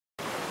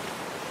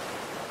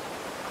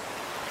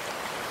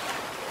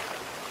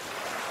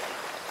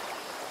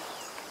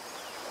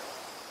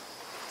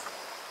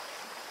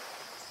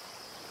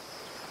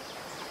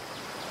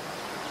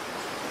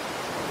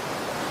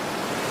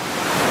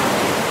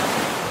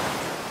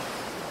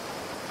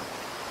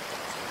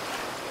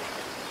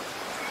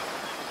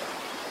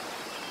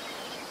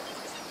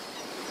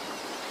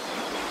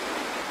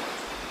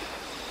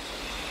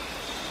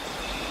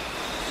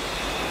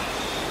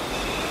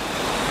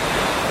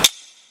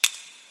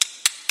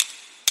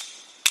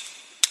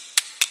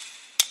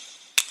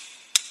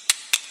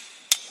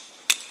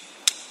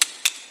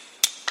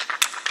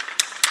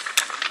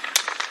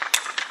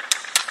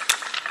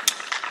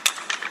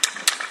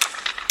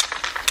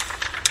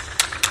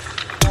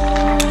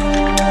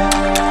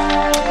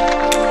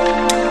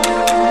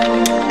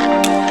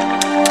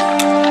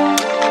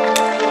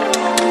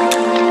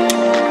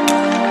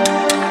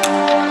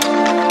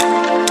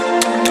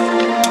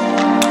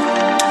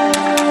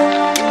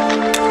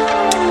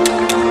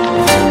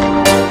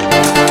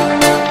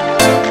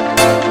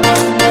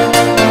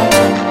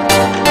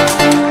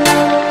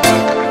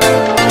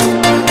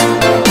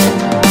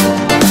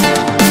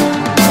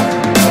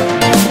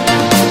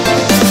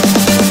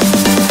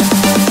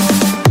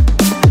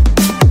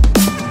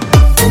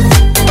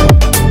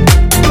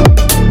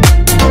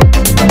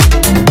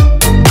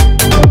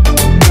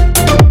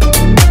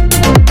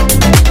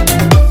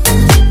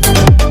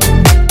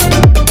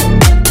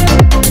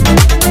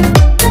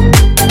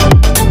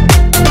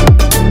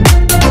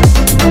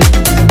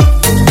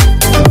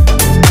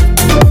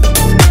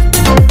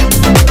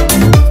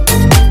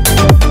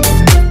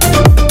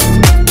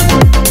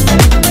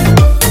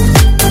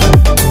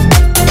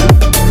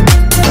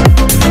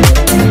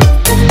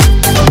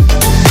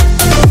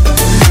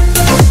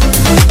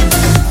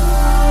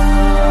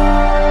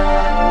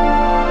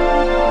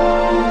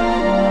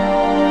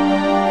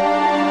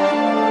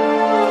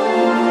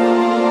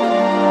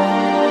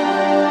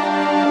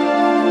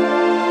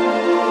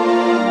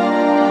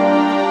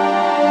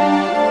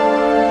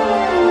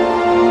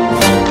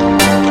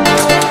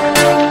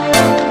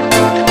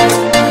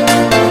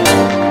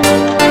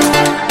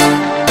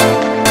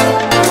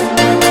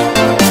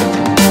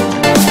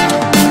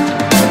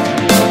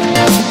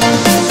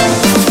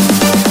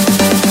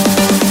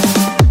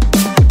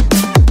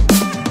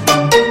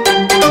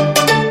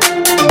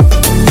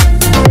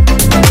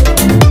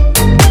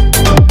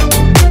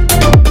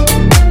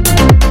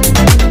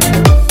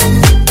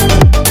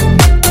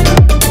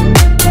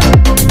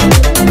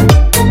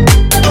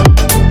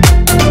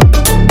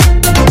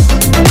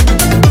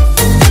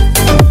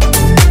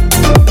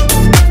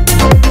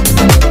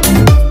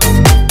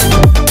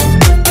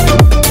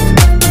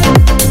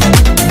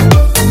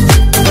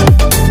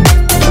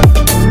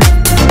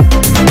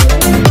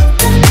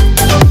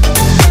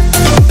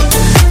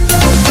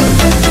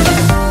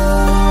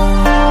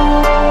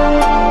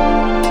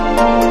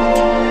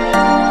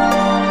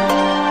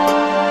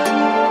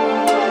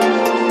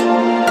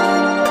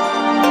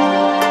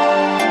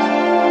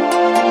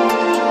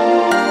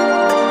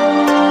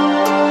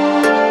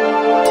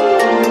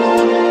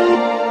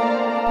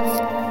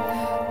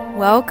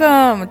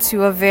Welcome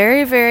to a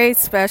very, very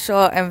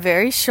special and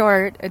very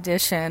short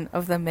edition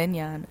of The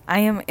Minion. I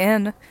am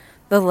in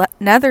the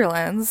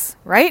Netherlands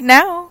right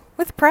now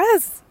with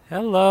Prez.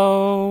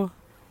 Hello.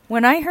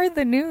 When I heard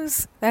the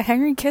news that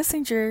Henry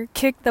Kissinger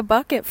kicked the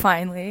bucket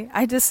finally,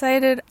 I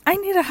decided I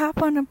need to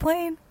hop on a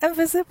plane and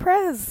visit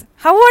Prez.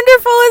 How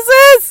wonderful is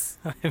this?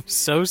 I'm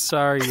so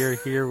sorry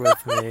you're here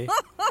with me.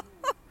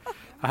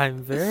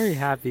 I'm very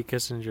happy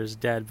Kissinger's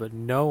dead, but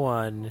no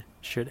one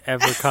should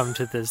ever come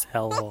to this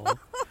hellhole.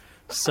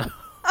 So,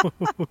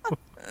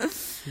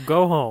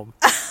 go home.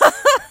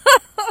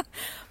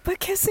 But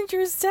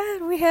Kissinger's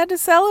dead. We had to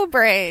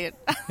celebrate.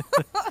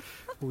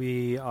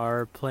 We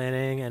are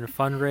planning and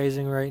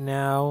fundraising right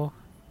now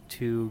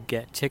to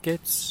get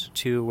tickets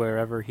to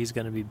wherever he's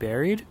going to be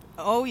buried.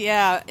 Oh,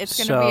 yeah. It's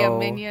going to be a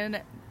Minion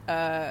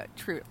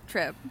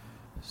trip.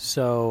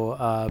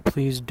 So,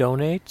 please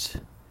donate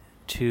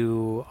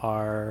to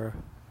our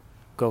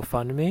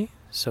GoFundMe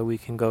so we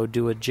can go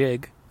do a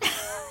jig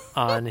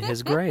on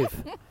his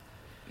grave.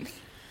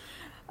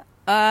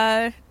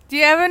 Do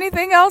you have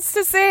anything else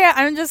to say?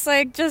 I'm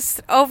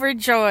just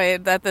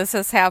overjoyed that this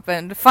has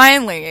happened.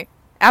 Finally,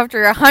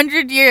 after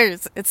 100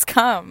 years, it's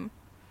come.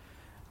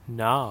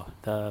 No,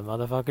 the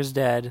motherfucker's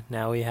dead.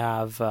 Now we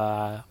have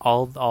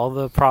all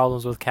the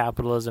problems with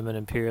capitalism and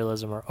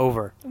imperialism are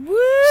over. Woo!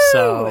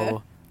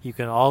 So you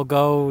can all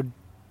go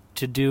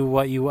to do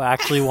what you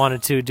actually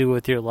wanted to do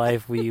with your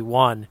life. We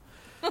won.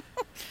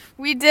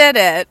 We did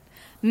it.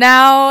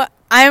 Now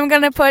I'm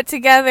going to put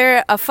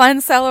together a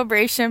fun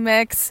celebration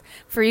mix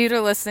for you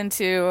to listen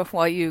to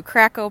while you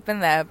crack open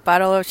that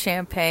bottle of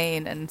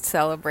champagne and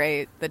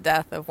celebrate the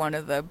death of one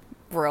of the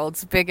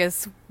world's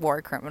biggest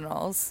war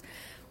criminals.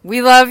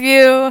 We love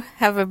you.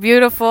 Have a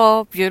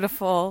beautiful,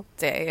 beautiful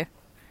day.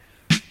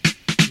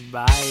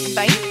 Bye.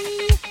 Bye.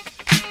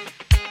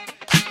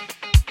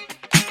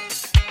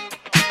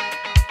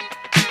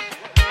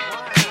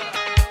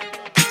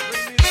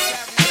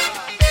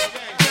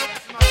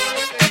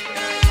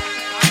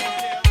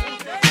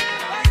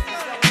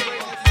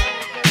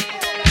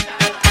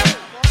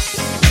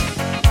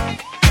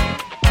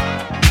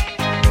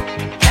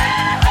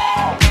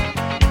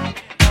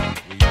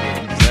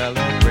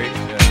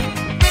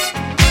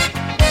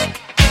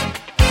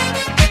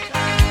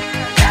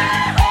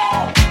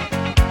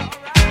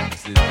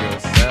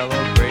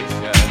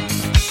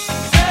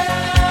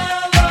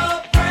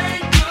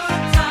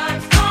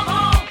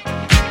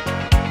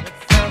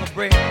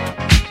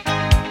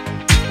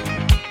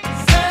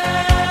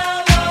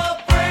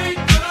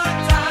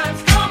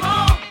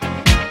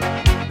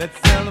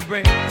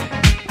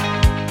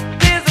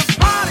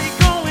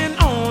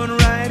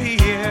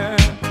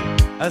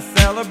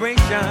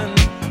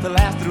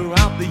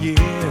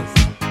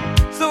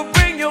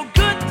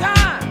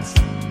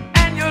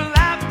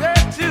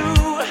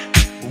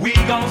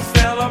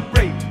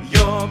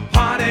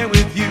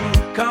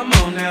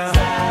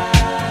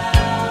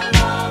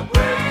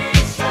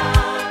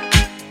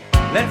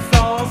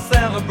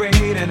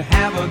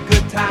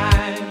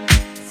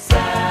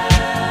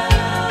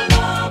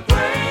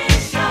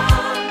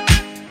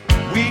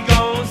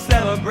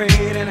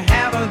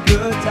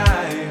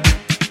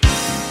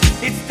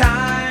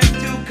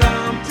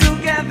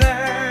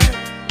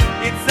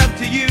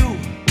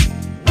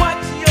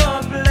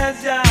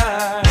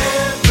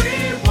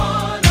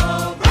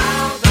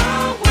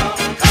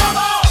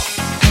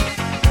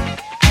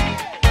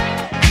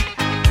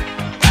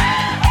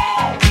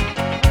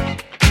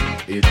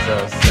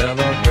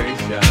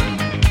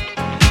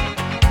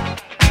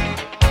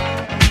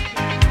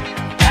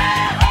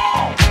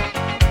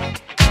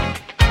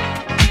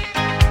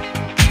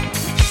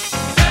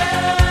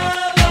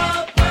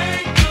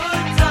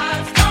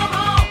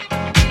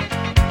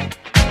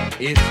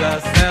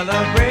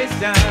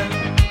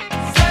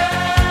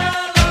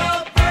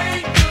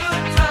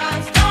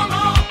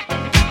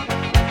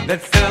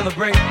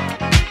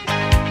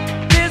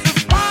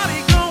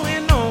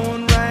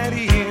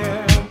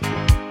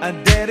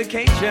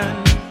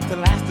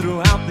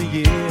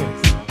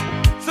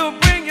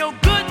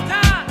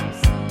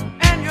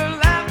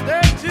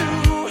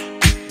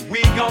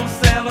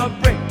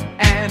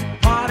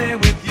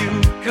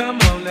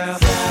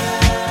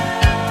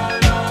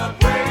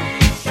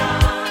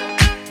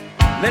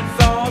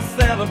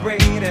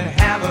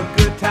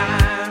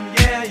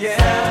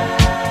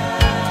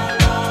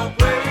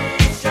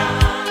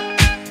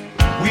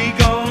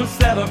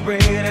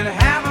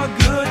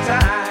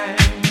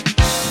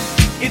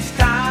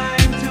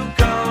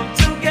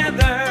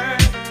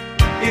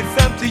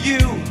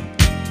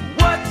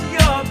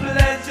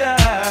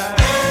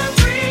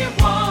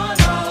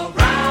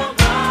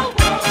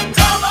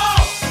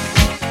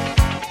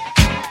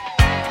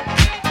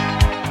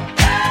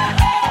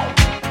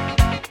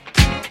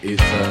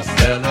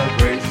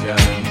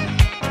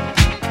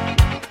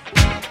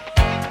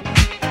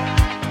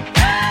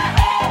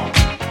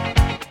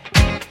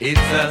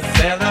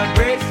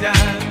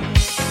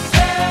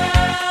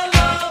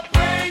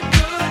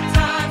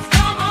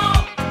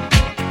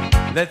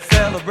 Let's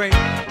celebrate.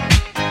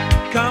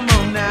 Come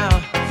on now.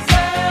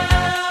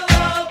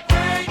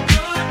 Celebrate.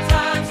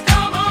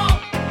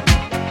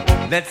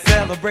 Let's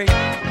celebrate. We're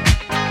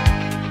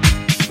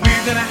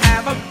gonna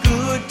have a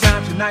good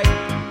time tonight.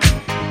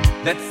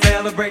 Let's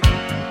celebrate.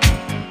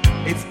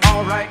 It's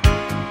alright.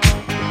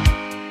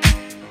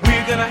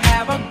 We're gonna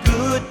have a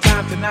good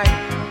time tonight.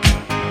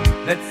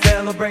 Let's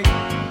celebrate.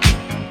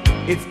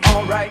 It's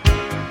alright,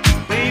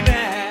 baby.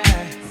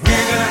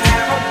 We're gonna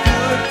have a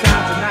good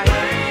time tonight.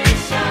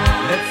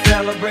 Let's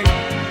celebrate.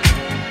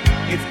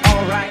 It's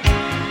alright.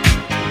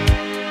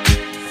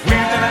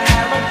 We're gonna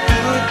have a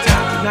good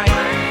time tonight.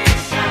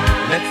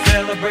 Let's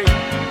celebrate.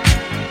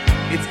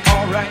 It's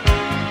alright.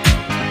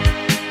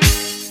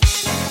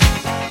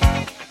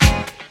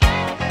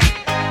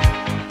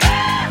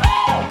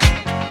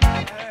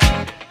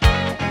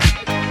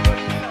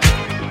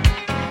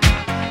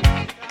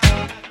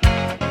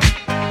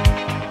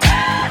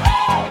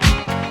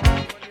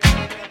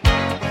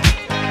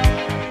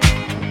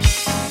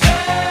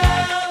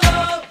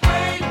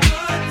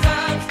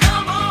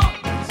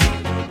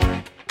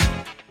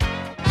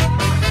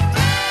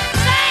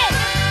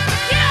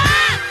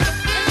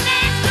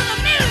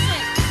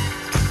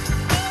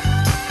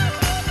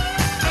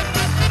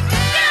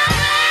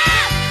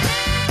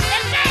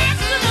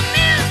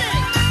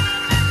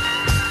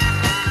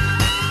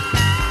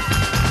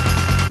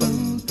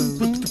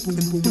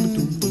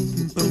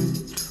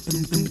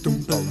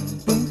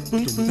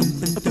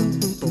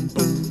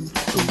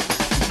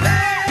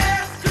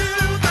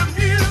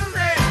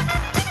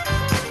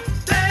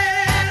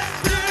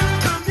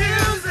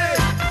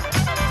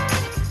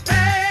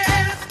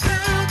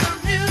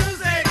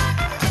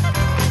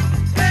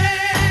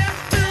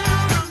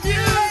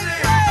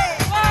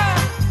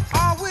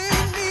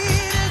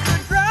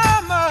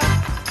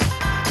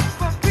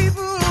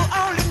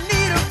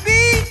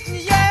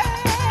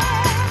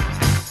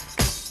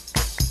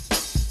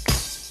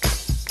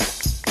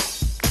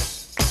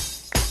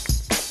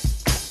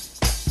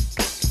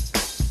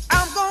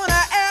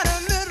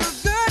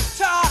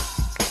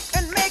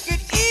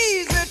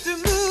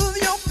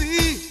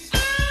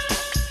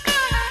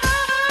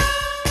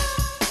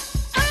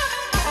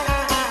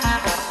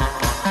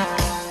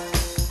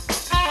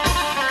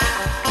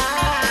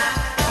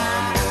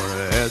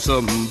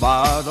 Some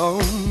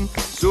bottom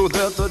so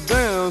that the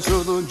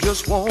dancer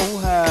just won't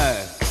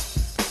hide.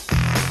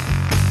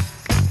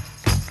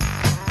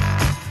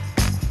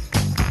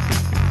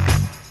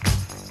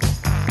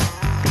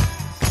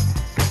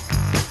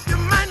 You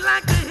might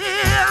like to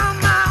hear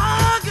my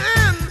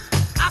organ.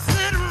 I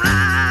sit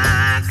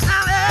right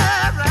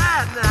solid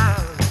right now.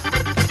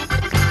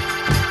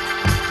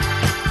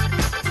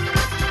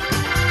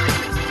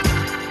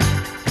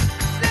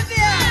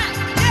 Cynthia,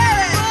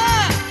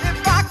 yeah,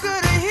 if I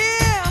could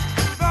hear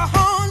the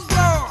horns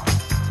blow,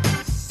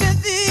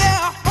 Cynthia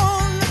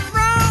on the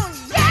throne,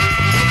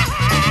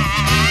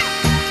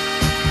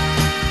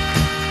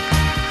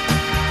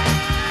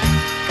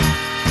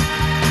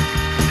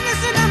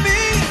 listen to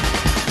me.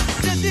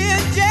 Cynthia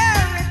and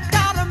Jerry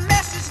got a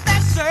message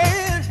that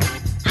said,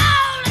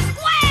 all the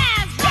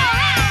squares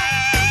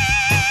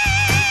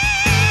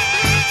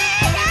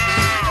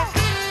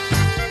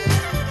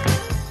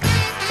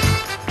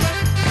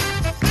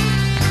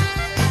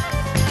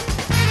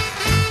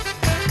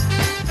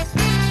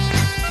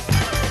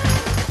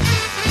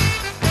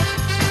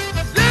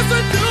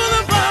listen to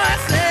the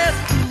voices.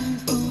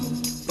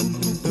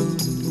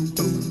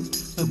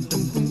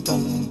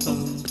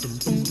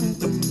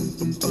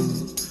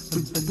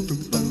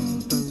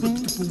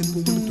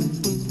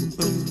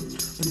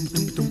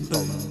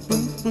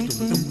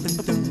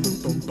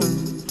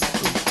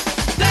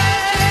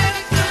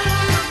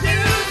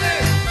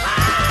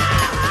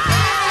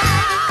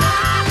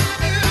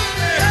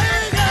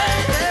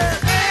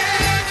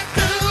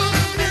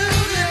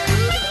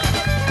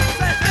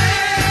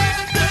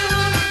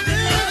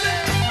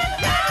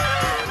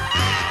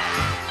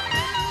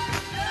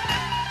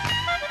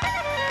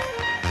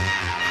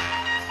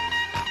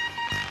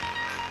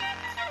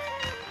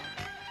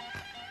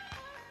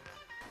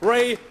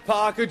 Ray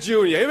Parker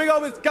Jr. Here we go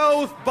with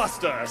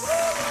Ghostbusters.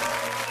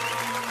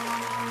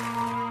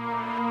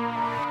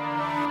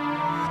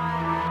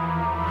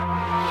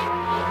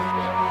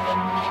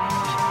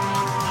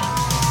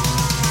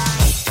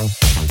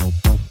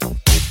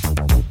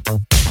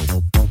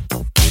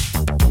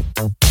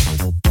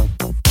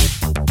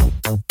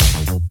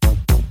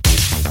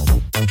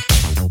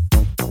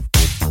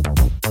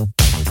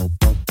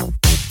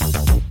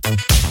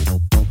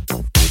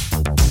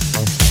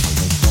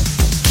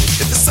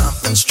 If there's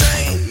something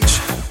strange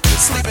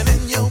sleeping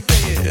in your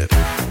bed,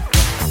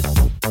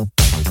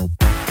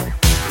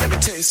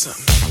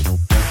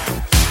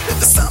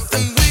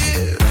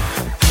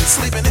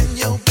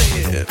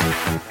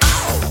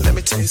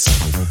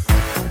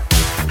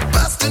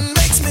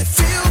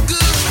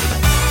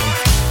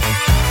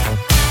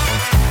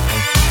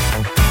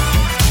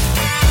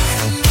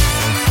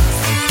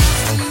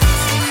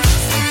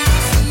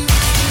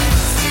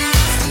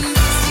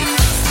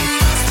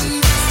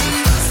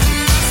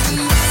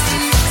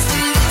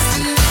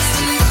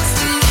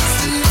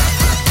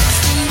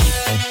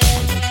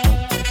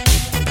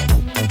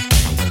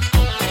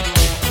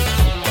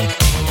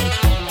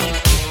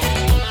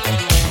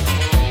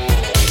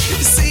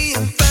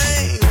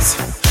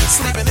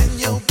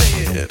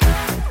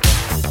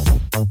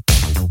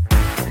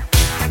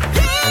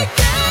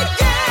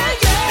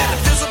 An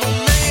invisible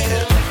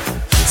man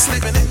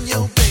sleeping in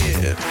your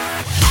bed.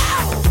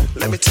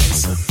 Let me tell you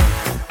something.